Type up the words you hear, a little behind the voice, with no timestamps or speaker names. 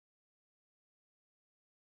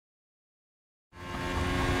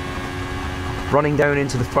Running down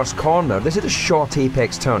into the first corner, this is a short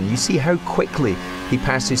apex turn. You see how quickly he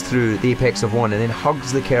passes through the apex of 1 and then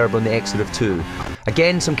hugs the curb on the exit of 2.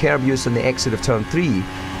 Again, some curb use on the exit of turn 3,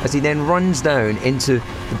 as he then runs down into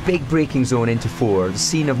the big braking zone into 4, the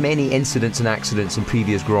scene of many incidents and accidents in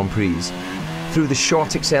previous Grand Prix. Through the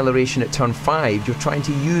short acceleration at turn 5, you're trying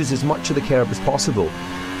to use as much of the curb as possible.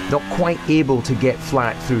 Not quite able to get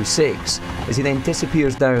flat through 6, as he then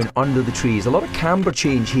disappears down under the trees. A lot of camber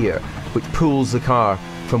change here, which pulls the car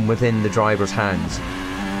from within the driver's hands.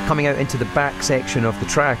 Coming out into the back section of the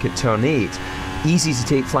track at turn 8, easy to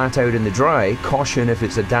take flat out in the dry, caution if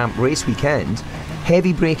it's a damp race weekend.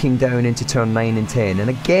 Heavy braking down into turn 9 and 10, and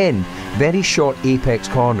again, very short apex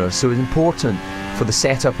corners, so it's important for the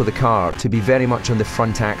setup of the car to be very much on the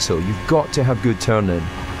front axle. You've got to have good turning.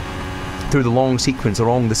 Through the long sequence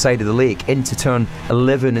along the side of the lake into turn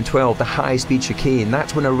 11 and 12, the high speed chicane,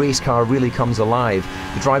 that's when a race car really comes alive.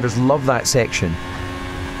 The drivers love that section.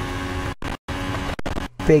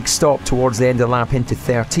 Big stop towards the end of the lap into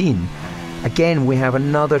 13. Again, we have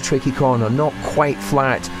another tricky corner, not quite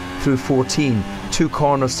flat through 14. 2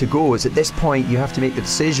 corners to go. It's at this point you have to make the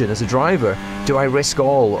decision as a driver, do I risk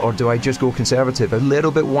all or do I just go conservative? A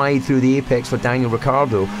little bit wide through the apex for Daniel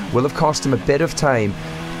Ricciardo will have cost him a bit of time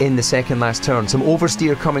in the second last turn. Some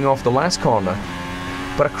oversteer coming off the last corner,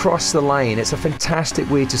 but across the line it's a fantastic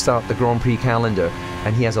way to start the Grand Prix calendar,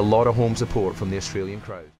 and he has a lot of home support from the Australian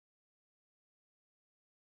crowd.